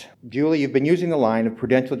that, Julie, you've been using the line of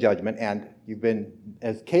prudential judgment, and you've been,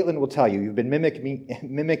 as Caitlin will tell you, you've been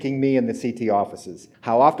mimicking me in the CT offices.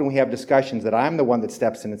 How often we have discussions that I'm the one that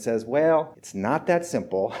steps in and says, well, it's not that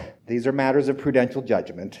simple. These are matters of prudential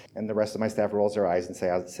judgment. And the rest of my staff rolls their eyes and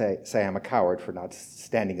say I'm a coward for not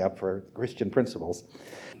standing up for Christian principles.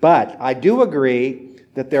 But I do agree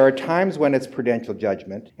that there are times when it's prudential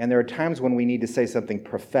judgment, and there are times when we need to say something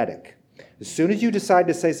prophetic. As soon as you decide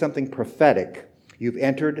to say something prophetic, you've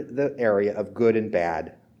entered the area of good and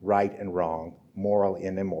bad, right and wrong, moral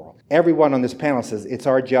and immoral. Everyone on this panel says it's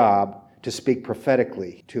our job to speak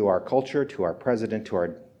prophetically to our culture, to our president, to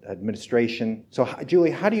our administration. So,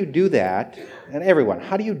 Julie, how do you do that? And everyone,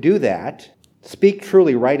 how do you do that? Speak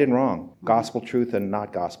truly right and wrong, gospel truth and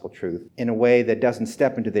not gospel truth, in a way that doesn't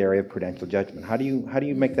step into the area of prudential judgment. How do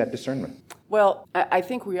you make that discernment? Well, I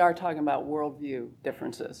think we are talking about worldview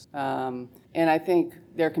differences. And I think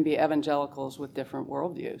there can be evangelicals with different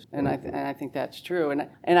worldviews. And I think that's true.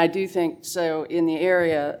 And I do think, so in the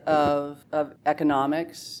area of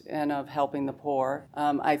economics and of helping the poor,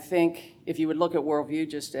 I think if you would look at worldview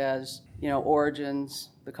just as, origins,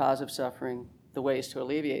 the cause of suffering, the ways to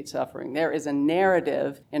alleviate suffering. There is a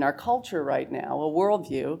narrative in our culture right now, a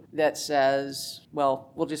worldview that says,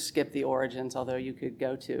 well, we'll just skip the origins, although you could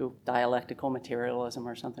go to dialectical materialism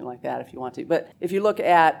or something like that if you want to. But if you look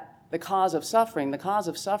at the cause of suffering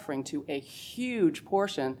to a huge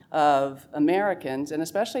portion of Americans, and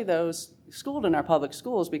especially those schooled in our public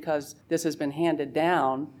schools, because this has been handed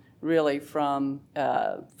down really from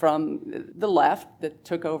the left that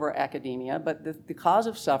took over academia, but the cause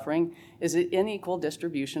of suffering is an unequal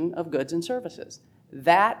distribution of goods and services.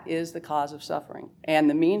 That is the cause of suffering. And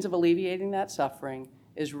the means of alleviating that suffering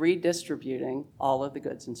is redistributing all of the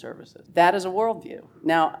goods and services. That is a worldview.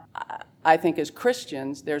 Now, I think as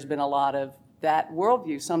Christians, there's been a lot of that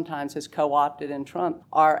worldview sometimes has co-opted and trumped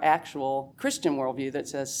our actual Christian worldview that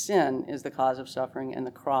says sin is the cause of suffering and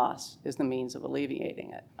the cross is the means of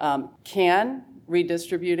alleviating it. Can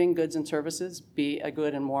redistributing goods and services be a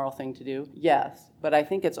good and moral thing to do? Yes, but I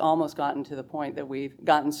think it's almost gotten to the point that we've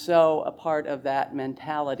gotten so a part of that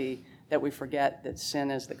mentality that we forget that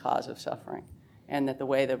sin is the cause of suffering and that the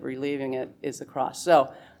way that relieving it is the cross.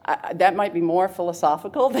 So that might be more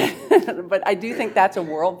philosophical, but I do think that's a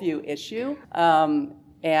worldview issue, and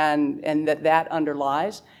that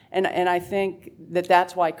underlies. And I think that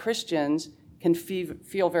that's why Christians can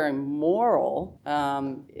feel very moral.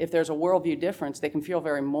 If there's a worldview difference, they can feel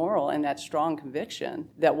very moral in that strong conviction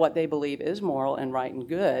that what they believe is moral and right and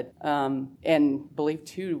good, and believe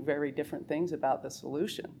two very different things about the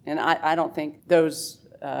solution. And I don't think those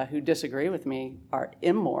who disagree with me are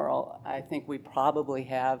immoral. I think we probably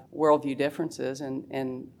have worldview differences,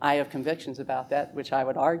 and I have convictions about that, which I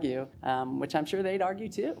would argue, which I'm sure they'd argue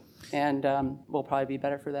too, and will probably be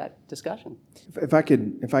better for that discussion. If I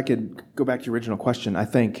could go back to your original question, I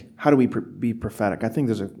think, how do we be prophetic? I think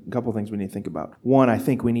there's a couple of things we need to think about. One, I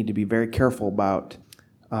think we need to be very careful about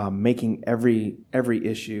making every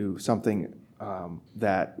issue something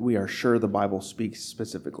that we are sure the Bible speaks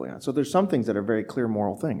specifically on. So there's some things that are very clear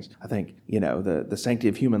moral things. I think, the sanctity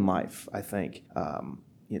of human life. I think,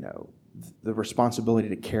 the responsibility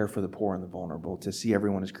to care for the poor and the vulnerable, to see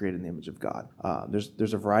everyone as created in the image of God.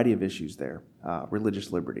 There's a variety of issues there,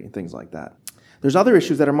 religious liberty and things like that. There's other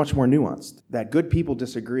issues that are much more nuanced, that good people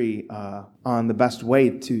disagree on the best way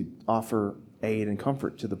to offer aid and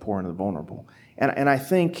comfort to the poor and the vulnerable. And I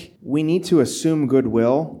think we need to assume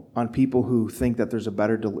goodwill on people who think that there's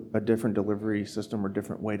a different delivery system or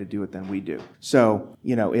different way to do it than we do. So,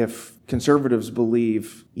 if conservatives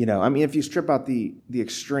believe, if you strip out the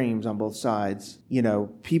extremes on both sides,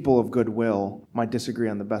 people of goodwill might disagree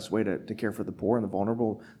on the best way to care for the poor and the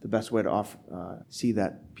vulnerable, the best way to see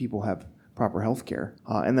that people have proper health care,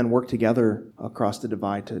 and then work together across the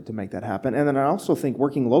divide to make that happen. And then I also think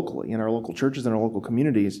working locally in our local churches and our local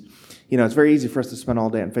communities, it's very easy for us to spend all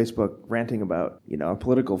day on Facebook ranting about, a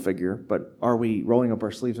political figure, but are we rolling up our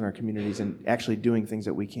sleeves in our communities and actually doing things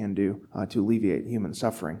that we can do to alleviate human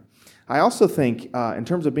suffering? I also think in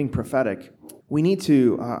terms of being prophetic, we need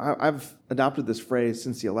to, I've adopted this phrase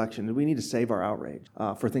since the election, we need to save our outrage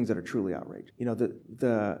for things that are truly outrage.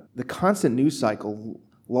 The constant news cycle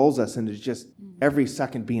lulls us into just every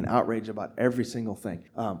second being outraged about every single thing.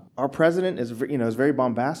 Our president is very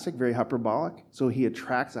bombastic, very hyperbolic, so he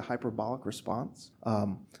attracts a hyperbolic response.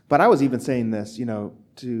 But I was even saying this,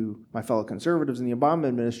 to my fellow conservatives in the Obama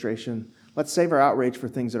administration. Let's save our outrage for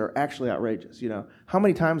things that are actually outrageous. How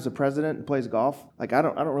many times the president plays golf? I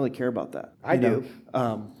don't really care about that. I do.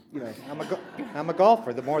 I'm a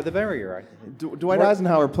golfer. The more, the merrier. Dwight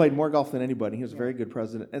Eisenhower played more golf than anybody. He was a very good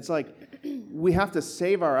president. It's like we have to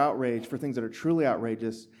save our outrage for things that are truly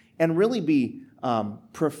outrageous and really be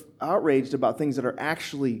outraged about things that are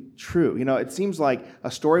actually true. It seems like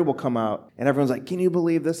a story will come out and everyone's like, can you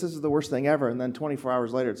believe this is the worst thing ever? And then 24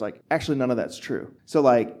 hours later, it's like, actually, none of that's true. So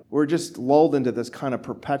we're just lulled into this kind of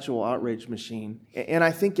perpetual outrage machine. And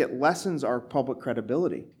I think it lessens our public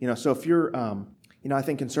credibility. So if you're, I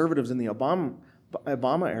think conservatives in the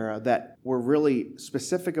Obama era that were really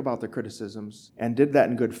specific about their criticisms and did that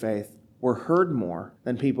in good faith were heard more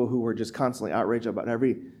than people who were just constantly outraged about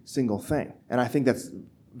every single thing. And I think that's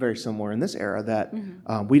very similar in this era, that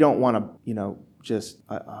we don't want to, just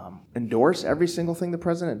endorse every single thing the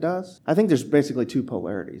president does. I think there's basically two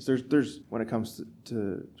polarities. There's when it comes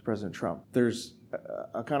to President Trump, there's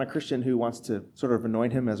a kind of Christian who wants to sort of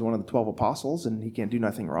anoint him as one of the 12 apostles and he can't do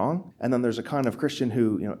nothing wrong. And then there's a kind of Christian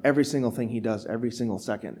who, every single thing he does every single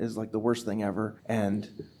second is like the worst thing ever. And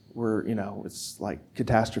it's like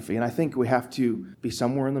catastrophe. And I think we have to be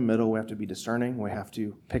somewhere in the middle. We have to be discerning. We have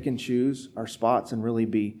to pick and choose our spots and really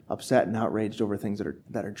be upset and outraged over things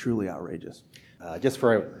that are truly outrageous. Just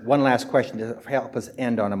for one last question to help us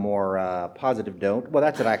end on a more positive note. Well,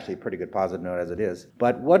 that's actually a pretty good positive note as it is.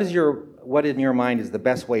 But what in your mind is the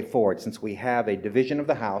best way forward, since we have a division of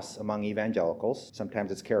the house among evangelicals?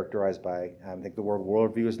 Sometimes it's characterized by, I think the word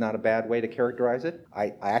worldview is not a bad way to characterize it.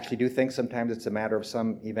 I actually do think sometimes it's a matter of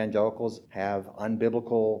some evangelicals have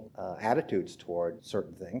unbiblical attitudes toward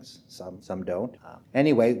certain things. Some don't.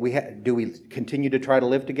 Anyway, do we continue to try to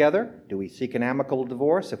live together? Do we seek an amicable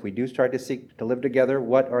divorce? If we do try to seek to live together,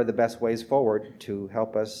 what are the best ways forward to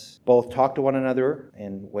help us both talk to one another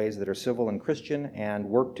in ways that are civil and Christian and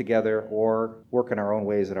work together or work in our own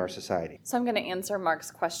ways in our society? So I'm going to answer Mark's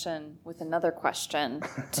question with another question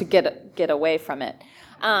to get away from it.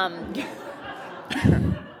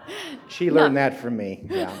 She learned that from me.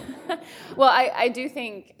 Yeah. Well, I do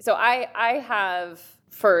think, so I have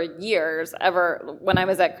for years, when I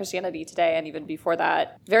was at Christianity Today and even before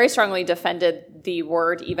that, very strongly defended the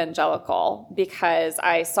word evangelical because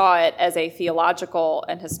I saw it as a theological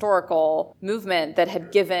and historical movement that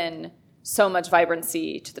had given so much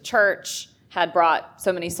vibrancy to the church, had brought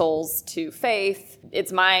so many souls to faith.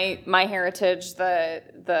 It's my heritage.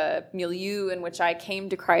 The milieu in which I came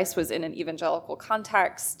to Christ was in an evangelical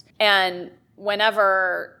context. And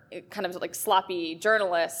whenever kind of like sloppy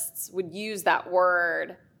journalists would use that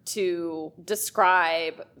word to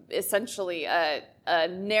describe essentially a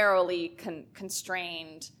narrowly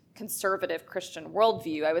constrained conservative Christian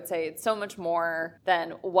worldview. I would say it's so much more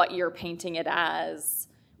than what you're painting it as.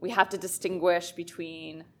 We have to distinguish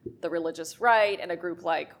between the religious right and a group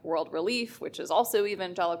like World Relief, which is also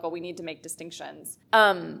evangelical. We need to make distinctions.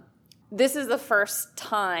 This is the first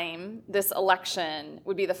time, this election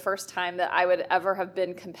would be the first time that I would ever have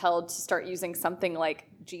been compelled to start using something like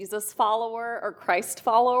Jesus follower or Christ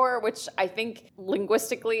follower, which I think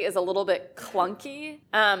linguistically is a little bit clunky.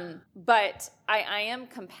 But I am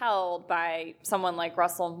compelled by someone like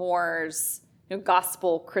Russell Moore's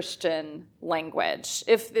gospel Christian language.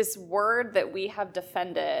 If this word that we have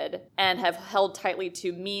defended and have held tightly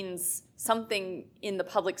to means something in the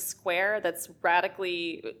public square that's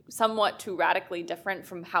somewhat too radically different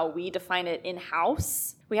from how we define it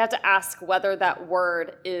in-house, we have to ask whether that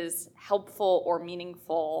word is helpful or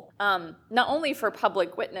meaningful, not only for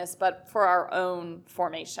public witness, but for our own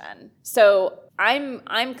formation. So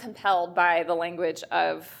I'm compelled by the language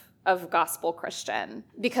of gospel Christian,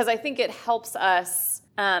 because I think it helps us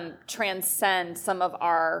transcend some of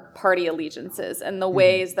our party allegiances and the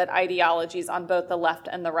ways that ideologies on both the left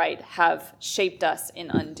and the right have shaped us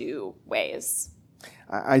in undue ways.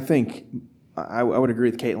 I think I would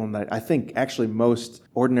agree with Caitlin that I think actually most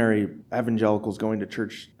ordinary evangelicals going to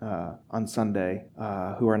church on Sunday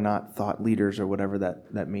who are not thought leaders or whatever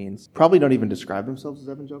that means probably don't even describe themselves as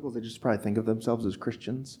evangelicals. They just probably think of themselves as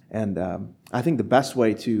Christians. And I think the best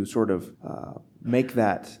way to sort of make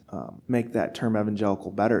that term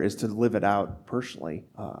evangelical better is to live it out personally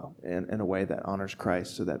in a way that honors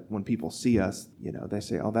Christ, so that when people see us, they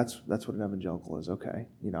say, "Oh, that's what an evangelical is." Okay,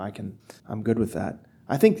 I'm good with that.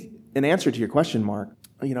 I think in answer to your question, Mark,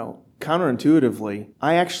 counterintuitively,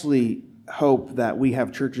 I actually hope that we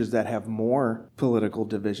have churches that have more political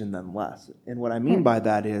division than less. And what I mean by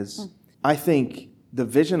that is, I think the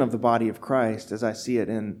vision of the body of Christ, as I see it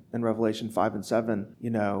in Revelation 5 and 7,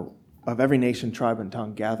 of every nation, tribe, and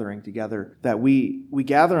tongue gathering together, that we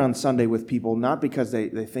gather on Sunday with people not because they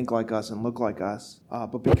think like us and look like us,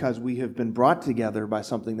 but because we have been brought together by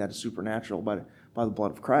something that is supernatural, by the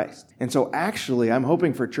blood of Christ. And so actually, I'm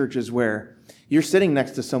hoping for churches where you're sitting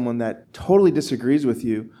next to someone that totally disagrees with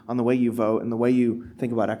you on the way you vote and the way you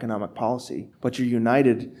think about economic policy, but you're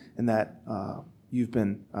united in that you've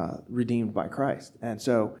been redeemed by Christ. And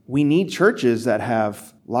so we need churches that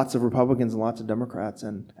have lots of Republicans and lots of Democrats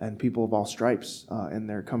and people of all stripes, and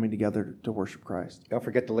they're coming together to worship Christ. Don't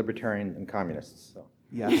forget the libertarian and communists. So.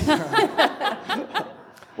 Yes.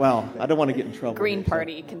 Well, I don't want to get in trouble. Green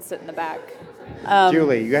Party can sit in the back.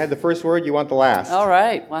 Julie, you had the first word, you want the last. All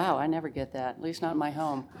right. Wow, I never get that, at least not in my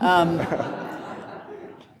home.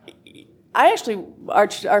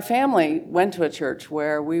 Our family went to a church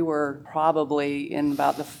where we were probably in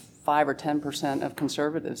about the 5 or 10% of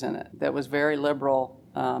conservatives in it. That was very liberal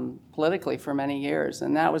politically for many years,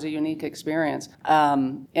 and that was a unique experience,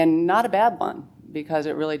 and not a bad one, because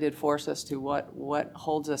it really did force us to what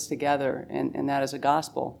holds us together, and that is a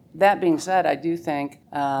gospel. That being said, I do think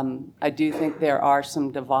there are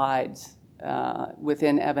some divides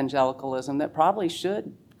within evangelicalism that probably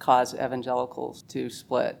should cause evangelicals to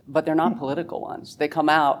split, but they're not political ones. They come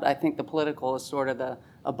out, I think the political is sort of the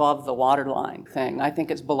above the waterline thing. I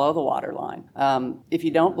think it's below the waterline. If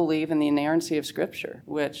you don't believe in the inerrancy of Scripture,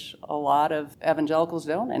 which a lot of evangelicals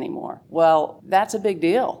don't anymore, well, that's a big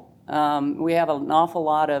deal. We have an awful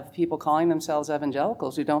lot of people calling themselves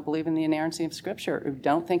evangelicals who don't believe in the inerrancy of Scripture, who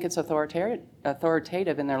don't think it's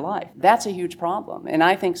authoritative in their life. That's a huge problem. And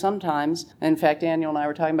I think sometimes, in fact, Daniel and I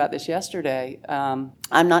were talking about this yesterday,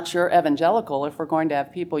 I'm not sure evangelical, if we're going to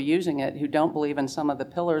have people using it who don't believe in some of the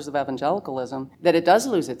pillars of evangelicalism, that it does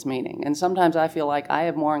lose its meaning. And sometimes I feel like I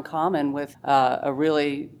have more in common with a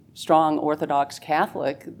really strong Orthodox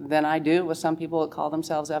Catholic than I do with some people that call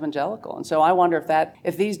themselves evangelical. And so I wonder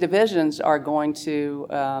if these divisions are going to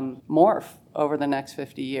morph over the next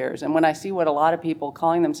 50 years. And when I see what a lot of people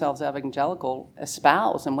calling themselves evangelical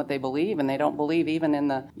espouse and what they believe, and they don't believe even in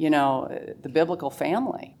the biblical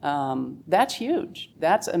family, that's huge.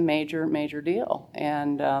 That's a major, major deal.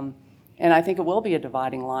 And I think it will be a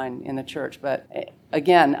dividing line in the church. But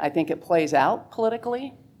again, I think it plays out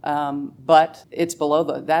politically. But it's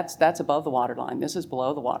that's above the waterline. This is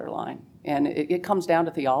below the waterline. And it comes down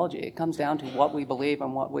to theology. It comes down to what we believe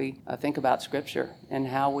and what we think about Scripture and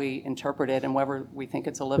how we interpret it, and whether we think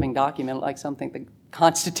it's a living document like something the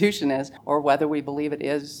Constitution is, or whether we believe it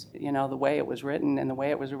is, the way it was written and the way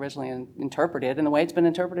it was originally interpreted and the way it's been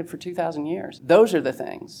interpreted for 2,000 years. Those are the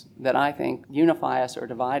things that I think unify us or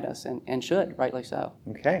divide us, and should, rightly so.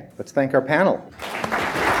 Okay, let's thank our panel.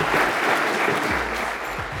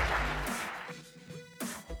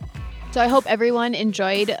 So I hope everyone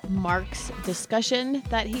enjoyed Mark's discussion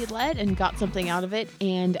that he led and got something out of it.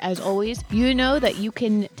 And as always, you know that you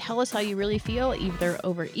can tell us how you really feel either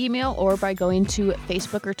over email or by going to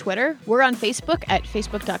Facebook or Twitter. We're on Facebook at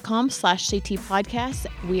facebook.com/CT Podcasts.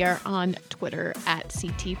 We are on Twitter at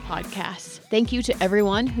CT Podcasts. Thank you to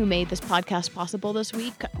everyone who made this podcast possible this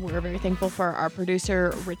week. We're very thankful for our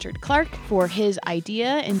producer, Richard Clark, for his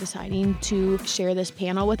idea in deciding to share this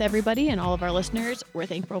panel with everybody and all of our listeners. We're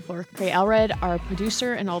thankful for Craig Alred, our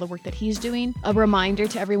producer, and all the work that he's doing. A reminder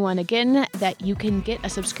to everyone again that you can get a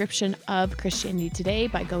subscription of Christianity Today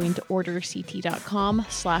by going to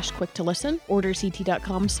orderct.com/quick-to-listen,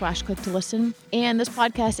 orderct.com/quick-to-listen. And this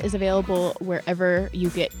podcast is available wherever you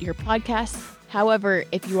get your podcasts. However,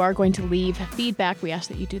 if you are going to leave feedback, we ask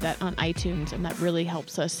that you do that on iTunes, and that really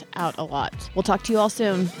helps us out a lot. We'll talk to you all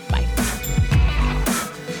soon. Bye.